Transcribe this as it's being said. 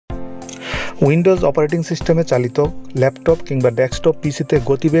Windows operating সিস্টেমে চালিত laptop কিংবা ডেস্কটপ পিসিতে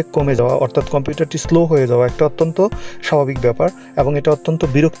গতিবেগ কমে যাওয়া অর্থাৎ কম্পিউটারটি স্লো হয়ে যাওয়া একটা অত্যন্ত স্বাভাবিক ব্যাপার এবং এটা অত্যন্ত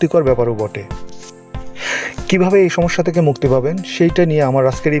বিরক্তিকর ব্যাপারও বটে। কিভাবে এই সমস্যা থেকে মুক্তি পাবেন সেইটা নিয়ে আমার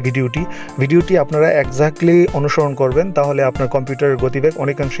আজকের এই ভিডিওটি আপনারা এক্স্যাক্টলি অনুসরণ করবেন, তাহলে আপনার কম্পিউটারের গতিবেগ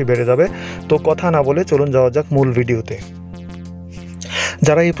অনেকাংশেই বেড়ে যাবে। তো কথা না বলে চলুন যাওয়া যাক মূল ভিডিওতে।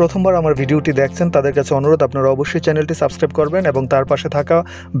 যারা এই প্রথমবার আমার ভিডিওটি দেখছেন তাদের কাছে অনুরোধ, আপনারা অবশ্যই চ্যানেলটি সাবস্ক্রাইব করবেন এবং তার পাশে থাকা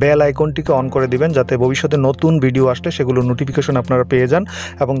বেল আইকনটিকে অন করে দিবেন, যাতে ভবিষ্যতে নতুন ভিডিও আসলে সেগুলোর নোটিফিকেশন আপনারা পেয়ে যান।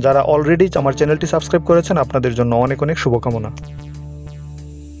 এবং যারা অলরেডি আমার চ্যানেলটি সাবস্ক্রাইব করেছেন আপনাদের জন্য অনেক অনেক শুভকামনা।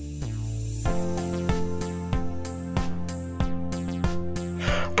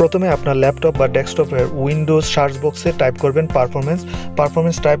 প্রথমে আপনার ল্যাপটপ বা ডেস্কটপের উইন্ডোজ সার্চ বক্সে টাইপ করবেন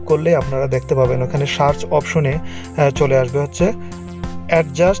পারফরমেন্স টাইপ করলে আপনারা দেখতে পাবেন ওখানে সার্চ অপশনে চলে আসবে হচ্ছে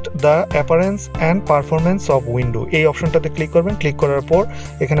adjust the অ্যাপারেন্স and performance of window. এই অপশনটাতে ক্লিক করবেন। ক্লিক করার পর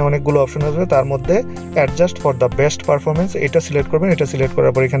এখানে অনেকগুলো অপশন আসবে, তার মধ্যে adjust for the best performance এটা সিলেক্ট করবেন। এটা সিলেক্ট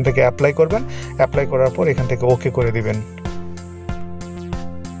করার পর এখান থেকে অ্যাপ্লাই করবেন। অ্যাপ্লাই করার পর এখান থেকে ওকে করে দিবেন।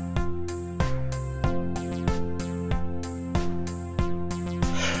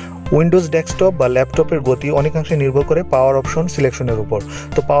 উইন্ডোজ ডেস্কটপ বা ল্যাপটপের গতি অনেকাংশে নির্ভর করে পাওয়ার অপশন সিলেকশনের উপর।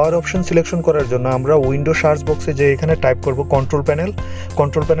 তো পাওয়ার অপশন সিলেকশন করার জন্য আমরা উইন্ডো সার্চ বক্সে যে এখানে টাইপ করব কন্ট্রোল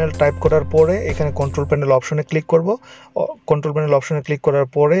প্যানেল টাইপ করার পরে এখানে কন্ট্রোল প্যানেল অপশনে ক্লিক করব। কন্ট্রোল প্যানেল অপশনে ক্লিক করার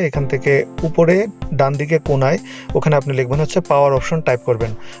পরে এখান থেকে উপরে ডান দিকে কোনায় ওখানে আপনি লিখবেন হচ্ছে পাওয়ার অপশন টাইপ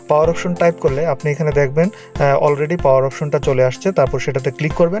করবেন। পাওয়ার অপশন টাইপ করলে আপনি এখানে দেখবেন অলরেডি পাওয়ার অপশনটা চলে আসছে। তারপর সেটাতে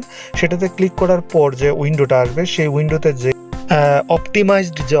ক্লিক করবেন। সেটাতে ক্লিক করার পর যে উইন্ডোটা আসবে সেই উইন্ডোতে যে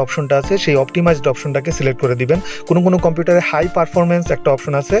অপটিমাইজড যে অপশনটা আছে সেই অপটিমাইজড অপশনটাকে সিলেক্ট করে দিবেন। কোনো কম্পিউটারে হাই পারফরমেন্স একটা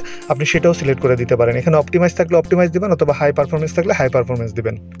অপশন আছে, আপনি সেটাও সিলেক্ট করে দিতে পারেন। এখানে অপটিমাইজ থাকলে অপটিমাইজ দিবেন অথবা হাই পারফরমেন্স থাকলে হাই পারফরমেন্স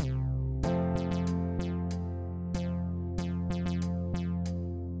দিবেন।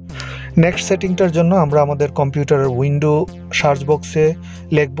 নেক্সট সেটিংটার জন্য আমরা আমাদের কম্পিউটারের উইন্ডো সার্চ বক্সে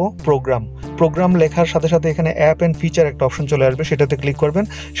লিখব প্রোগ্রাম লেখার সাথে সাথে এখানে অ্যাপ অ্যান্ড ফিচার একটা অপশন চলে আসবে, সেটাতে ক্লিক করবেন।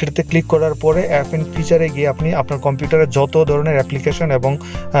 সেটাতে ক্লিক করার পরে অ্যাপ অ্যান্ড ফিচারে গিয়ে আপনি আপনার কম্পিউটারে যত ধরনের অ্যাপ্লিকেশন এবং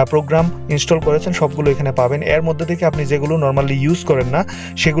প্রোগ্রাম ইনস্টল করেছেন সবগুলো এখানে পাবেন। এর মধ্যে থেকে আপনি যেগুলো নর্মালি ইউজ করেন না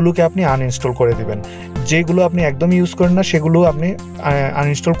সেগুলোকে আপনি আনইনস্টল করে দিবেন। যেগুলো আপনি একদমই ইউজ করেন না সেগুলো আপনি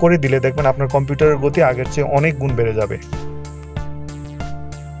আনইনস্টল করে দিলে দেখবেন আপনার কম্পিউটারের গতি আগের চেয়ে অনেক গুণ বেড়ে যাবে।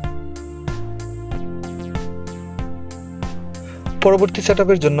 পরবর্তী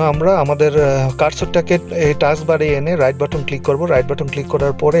সেটআপের জন্য আমরা আমাদের কার্সরটাকে এই টাস্ক বারে এনে রাইট বাটন ক্লিক করব। রাইট বাটন ক্লিক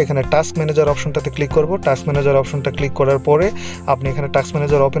করার পরে এখানে টাস্ক ম্যানেজার অপশনটাতে ক্লিক করব। টাস্ক ম্যানেজার অপশনটা ক্লিক করার পরে আপনি এখানে টাস্ক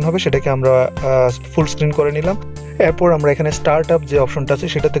ম্যানেজার ওপেন হবে, সেটাকে আমরা ফুল স্ক্রিন করে নিলাম। এরপর আমরা এখানে স্টার্ট আপ যে অপশনটা আছে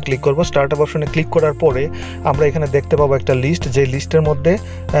সেটাতে ক্লিক করব। স্টার্ট আপ অপশনে ক্লিক করার পরে আমরা এখানে দেখতে পাবো একটা লিস্ট, যে লিস্টের মধ্যে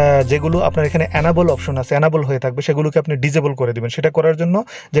যেগুলো আপনার এখানে অ্যানাবল অপশন আছে, অ্যানাবল হয়ে থাকবে, সেগুলোকে আপনি ডিজেবল করে দিবেন। সেটা করার জন্য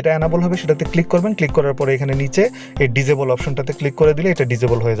যেটা অ্যানাবল হবে সেটাতে ক্লিক করবেন। ক্লিক করার পরে এখানে নিচে এই ডিজেবল অপশনটাতে ক্লিক করে দিলে এটা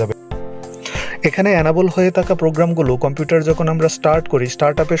ডিজেবল হয়ে যাবে। এখানে অ্যানাবল হয়ে থাকা প্রোগ্রামগুলো কম্পিউটার যখন আমরা স্টার্ট করি,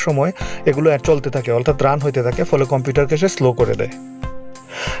 স্টার্ট আপের সময় এগুলো চলতে থাকে অর্থাৎ রান হতে থাকে, ফলে কম্পিউটারকে সে স্লো করে দেয়।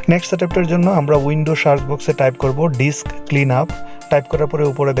 নেক্সট সেটআপের জন্য আমরা উইন্ডো সার্চ বক্সে টাইপ করব ডিস্ক ক্লিন আপ। টাইপ করার পরে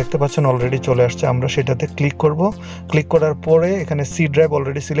উপরে দেখতে পাচ্ছেন অলরেডি চলে আসছে, আমরা সেটাতে ক্লিক করব। ক্লিক করার পরে এখানে সি ড্রাইভ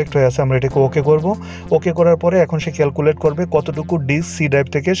অলরেডি সিলেক্ট হয়ে আছে, আমরা এটাকে ওকে করব। ওকে করার পরে এখন সে ক্যালকুলেট করবে কতটুকু ডিস্ক সি ড্রাইভ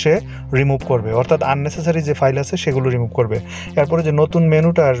থেকে সে রিমুভ করবে, অর্থাৎ আননেসেসারি যে ফাইল আছে সেগুলো রিমুভ করবে। এরপরে যে নতুন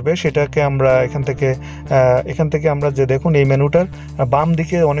মেনুটা আসবে সেটাকে আমরা এখান থেকে আমরা যে দেখুন এই মেনুটার বাম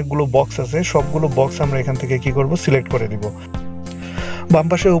দিকে অনেকগুলো বক্স আছে, সবগুলো বক্স আমরা এখান থেকে কি করব সিলেক্ট করে দিব। বাম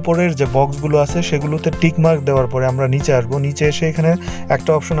পাশে উপরের যে বক্সগুলো আছে সেগুলোতে টিক মার্ক দেওয়ার পরে আমরা নিচে আসবো। নিচে এসে এখানে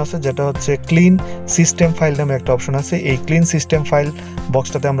একটা অপশন আছে যেটা হচ্ছে ক্লিন সিস্টেম ফাইল নামে একটা অপশন আছে। এই ক্লিন সিস্টেম ফাইল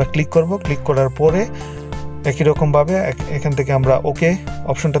বক্সটাতে আমরা ক্লিক করব। ক্লিক করার পরে একই রকমভাবে এখান থেকে আমরা ওকে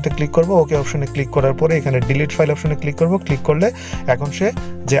অপশনটাতে ক্লিক করব। ওকে অপশনে ক্লিক করার পরে এখানে ডিলিট ফাইল অপশনে ক্লিক করব। ক্লিক করলে এখন সে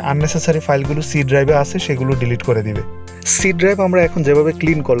যে আননেসেসারি ফাইলগুলো সি ড্রাইভে আছে সেগুলো ডিলিট করে দিবে। সি ড্রাইভ আমরা এখন যেভাবে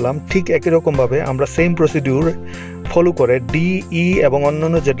ক্লিন করলাম ঠিক একই রকমভাবে আমরা সেম প্রসিডিউর ফলো করে ডিই এবং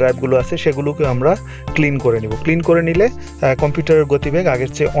অন্যান্য যে ড্রাইভগুলো আছে সেগুলোকে আমরা ক্লিন করে নিব। ক্লিন করে নিলে কম্পিউটারের গতিবেগ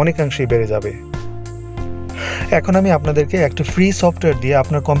আগের চেয়ে অনেকাংশেই বেড়ে যাবে। এখন আমি আপনাদেরকে একটা ফ্রি সফটওয়্যার দিয়ে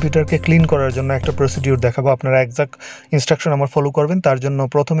আপনার কম্পিউটারকে ক্লিন করার জন্য একটা প্রসিডিউর দেখাবো। আপনারা এক্সাক্ট ইনস্ট্রাকশন আমার ফলো করবেন। তার জন্য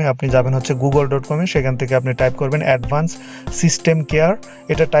প্রথমে আপনি যাবেন হচ্ছে google.com-এ, সেখান থেকে আপনি টাইপ করবেন অ্যাডভান্স সিস্টেম কেয়ার।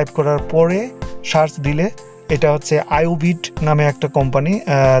 এটা টাইপ করার পরে সার্চ দিলে এটা হচ্ছে আইওবিট নামে একটা কোম্পানি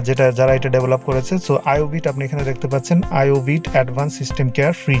যারা এটা ডেভেলপ করেছে। সো আইওবিট আপনি এখানে দেখতে পাচ্ছেন আইওবিট অ্যাডভান্স সিস্টেম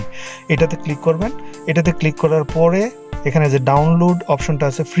কেয়ার ফ্রি, এটাতে ক্লিক করবেন। এটাতে ক্লিক করার পরে এখানে যে ডাউনলোড অপশনটা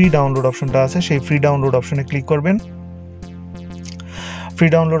আছে, ফ্রি ডাউনলোড অপশনটা আছে, সেই ফ্রি ডাউনলোড অপশনে ক্লিক করবেন। ফ্রি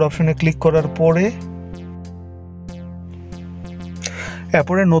ডাউনলোড অপশনে ক্লিক করার পরে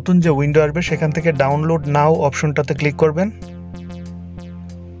এরপরে নতুন যে উইন্ডো আসবে সেখান থেকে ডাউনলোড নাও অপশনটাতে ক্লিক করবেন।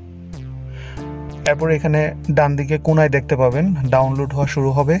 এরপরে এখানে ডান দিকে কোনায় দেখতে পাবেন ডাউনলোড হওয়া শুরু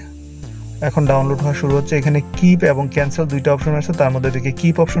হবে। এখন ডাউনলোড হওয়া শুরু হচ্ছে। এখানে কিপ এবং ক্যান্সেল দুইটা অপশন আছে, তার মধ্যে থেকে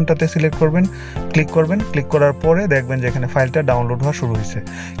কিপ অপশনটাতে সিলেক্ট করবেন, ক্লিক করবেন। ক্লিক করার পরে দেখবেন যে এখানে ফাইলটা ডাউনলোড হওয়া শুরু হয়েছে।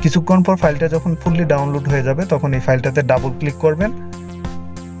 কিছুক্ষণ পর ফাইলটা যখন ফুললি ডাউনলোড হয়ে যাবে তখন এই ফাইলটাতে ডাবল ক্লিক করবেন।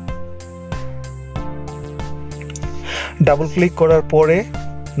 ডাবল ক্লিক করার পরে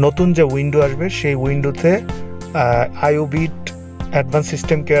নতুন যে উইন্ডো আসবে সেই উইন্ডোতে আইওবিট অ্যাডভান্স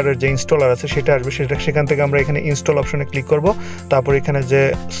সিস্টেম কেয়ারের যে ইনস্টলার আছে সেটা আসবে। সেখান থেকে আমরা এখানে ইনস্টল অপশনে ক্লিক করব। তারপর এখানে যে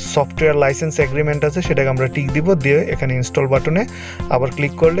সফটওয়্যার লাইসেন্স এগ্রিমেন্ট আছে সেটাকে আমরা টিক দিব, দিয়ে এখানে ইনস্টল বাটনে আবার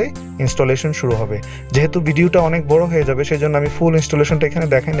ক্লিক করলে ইনস্টলেশন শুরু হবে। যেহেতু ভিডিওটা অনেক বড় হয়ে যাবে সেই জন্য আমি ফুল ইনস্টলেশনটা এখানে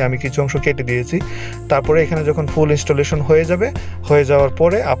দেখাইনি, আমি কিছু অংশ কেটে দিয়েছি। তারপরে এখানে যখন ফুল ইনস্টলেশন হয়ে যাবে, হয়ে যাওয়ার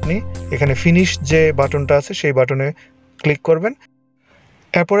পরে আপনি এখানে ফিনিশ যে বাটনটা আছে সেই বাটনে ক্লিক করবেন।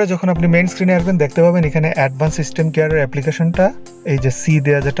 এরপরে যখন আপনি মেইন স্ক্রিনে আসবেন দেখতে পাবেন এখানে অ্যাডভান্স সিস্টেম কেয়ারের অ্যাপ্লিকেশনটা, এই যে সি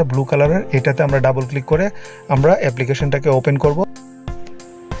দেওয়া যেটা ব্লু কালারের, এটাতে আমরা ডাবল ক্লিক করে আমরা অ্যাপ্লিকেশনটাকে ওপেন করব।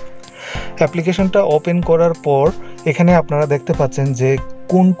 অ্যাপ্লিকেশনটা ওপেন করার পর এখানে আপনারা দেখতে পাচ্ছেন যে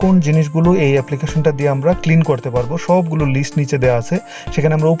কোন কোন জিনিসগুলো এই অ্যাপ্লিকেশনটা দিয়ে আমরা ক্লিন করতে পারবো, সবগুলো লিস্ট নিচে দেওয়া আছে।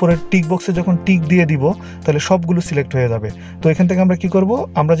 সেখানে আমরা উপরের টিক বক্সে যখন টিক দিয়ে দিব তাহলে সবগুলো সিলেক্ট হয়ে যাবে। তো এখান থেকে আমরা কি করব,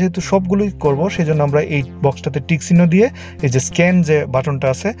 আমরা যেহেতু সবগুলোই করব সেই জন্য আমরা এই বক্সটাতে টিক চিহ্ন দিয়ে এই যে স্ক্যান যে বাটনটা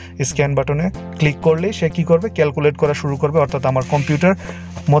আছে এই স্ক্যান বাটনে ক্লিক করলেই সে কি করবে, ক্যালকুলেট করা শুরু করবে। অর্থাৎ আমার কম্পিউটার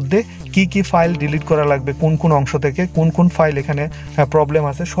মধ্যে কি কি ফাইল ডিলিট করা লাগবে, কোন কোন অংশ থেকে কোন কোন ফাইল এখানে প্রবলেম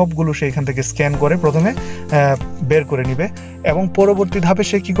আছে সবগুলো সে এখান থেকে স্ক্যান করে প্রথমে বের করে নিবে এবং পরবর্তী ধাপে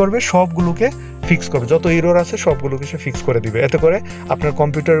সে কি করবে, সবগুলোকে ফিক্স করবে। যত এরর আছে সবগুলোকে সে ফিক্স করে দিবে। এতে করে আপনার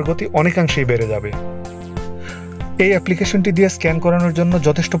কম্পিউটারের গতি অনেকাংশেই বেড়ে যাবে। এই অ্যাপ্লিকেশনটি দিয়ে স্ক্যান করানোর জন্য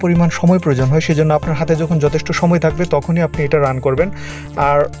যথেষ্ট পরিমাণ সময় প্রয়োজন হয়, সেজন্য আপনার হাতে যখন যথেষ্ট সময় থাকবে তখনই আপনি এটা রান করবেন।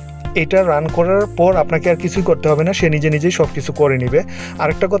 আর এটা রান করার পর আপনাকে আর কিছুই করতে হবে না, সে নিজে নিজেই সব কিছু করে নেবে।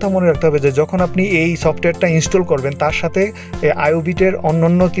 আরেকটা কথা মনে রাখতে হবে যে যখন আপনি এই সফটওয়্যারটা ইনস্টল করবেন তার সাথে আইওবিটের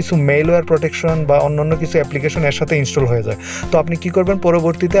অন্যান্য কিছু মেইলওয়্যার প্রোটেকশন বা অন্যান্য কিছু অ্যাপ্লিকেশন এর সাথে ইনস্টল হয়ে যায়। তো আপনি কি করবেন,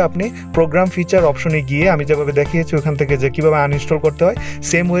 পরবর্তীতে আপনি প্রোগ্রাম ফিচার অপশনে গিয়ে আমি যেভাবে দেখিয়েছি ওখান থেকে যে কীভাবে আনইনস্টল করতে হয়,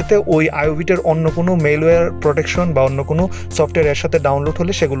 সেম ওয়েতে ওই আইওবিটের অন্য কোনো মেইলওয়্যার প্রোটেকশন বা অন্য কোনো সফটওয়্যার এর সাথে ডাউনলোড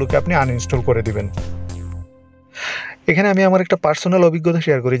হলে সেগুলোকে আপনি আনইনস্টল করে দিবেন। এখানে আমি আমার একটা পার্সোনাল অভিজ্ঞতা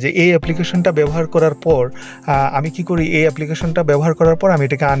শেয়ার করি যে এই অ্যাপ্লিকেশনটা ব্যবহার করার পর আমি কি করি, এই অ্যাপ্লিকেশনটা ব্যবহার করার পর আমি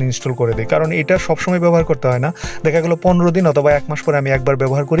এটাকে আনইনস্টল করে দিই। কারণ এটা সবসময় ব্যবহার করতে হয় না, দেখা গেলো 15 দিন অথবা 1 মাস পরে আমি একবার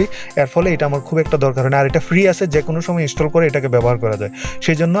ব্যবহার করি, এর ফলে এটা আমার খুব একটা দরকার হয় না। আর এটা ফ্রি আছে, যে কোনো সময় ইনস্টল করে এটাকে ব্যবহার করা যায়,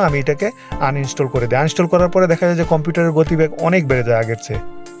 সেই জন্য আমি এটাকে আনইনস্টল করে দিই। আনইনস্টল করার পরে দেখা যায় যে কম্পিউটারের গতিবেগ অনেক বেড়ে যায় আগের চেয়ে।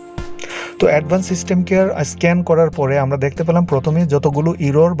 তো অ্যাডভান্স সিস্টেম কেয়ার স্ক্যান করার পরে আমরা দেখতে পেলাম প্রথমে যতগুলো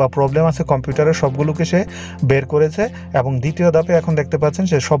ইরর বা প্রবলেম আছে কম্পিউটারের সবগুলোকে সে বের করেছে এবং দ্বিতীয় ধাপে এখন দেখতে পাচ্ছেন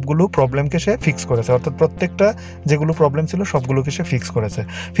সে সবগুলো প্রবলেমকে সে ফিক্স করেছে। অর্থাৎ প্রত্যেকটা যেগুলো প্রবলেম ছিল সবগুলোকে সে ফিক্স করেছে।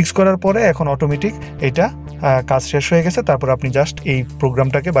 ফিক্স করার পরে এখন অটোমেটিক এটা কাজ শেষ হয়ে গেছে। তারপর আপনি জাস্ট এই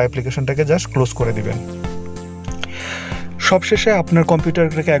প্রোগ্রামটাকে বা অ্যাপ্লিকেশনটাকে জাস্ট ক্লোজ করে দিবেন। সবশেষে আপনার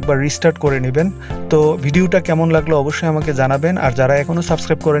কম্পিউটারটাকে একবার রিস্টার্ট করে নেবেন। তো ভিডিওটা কেমন লাগলো অবশ্যই আমাকে জানাবেন। আর যারা এখনও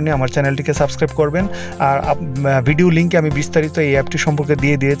সাবস্ক্রাইব করেননি আমার চ্যানেলটিকে সাবস্ক্রাইব করবেন। আর ভিডিও লিঙ্কে আমি বিস্তারিত এই অ্যাপটি সম্পর্কে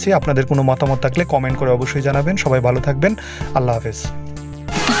দিয়ে দিয়েছি। আপনাদের কোনো মতামত থাকলে কমেন্ট করে অবশ্যই জানাবেন। সবাই ভালো থাকবেন। আল্লাহ হাফেজ।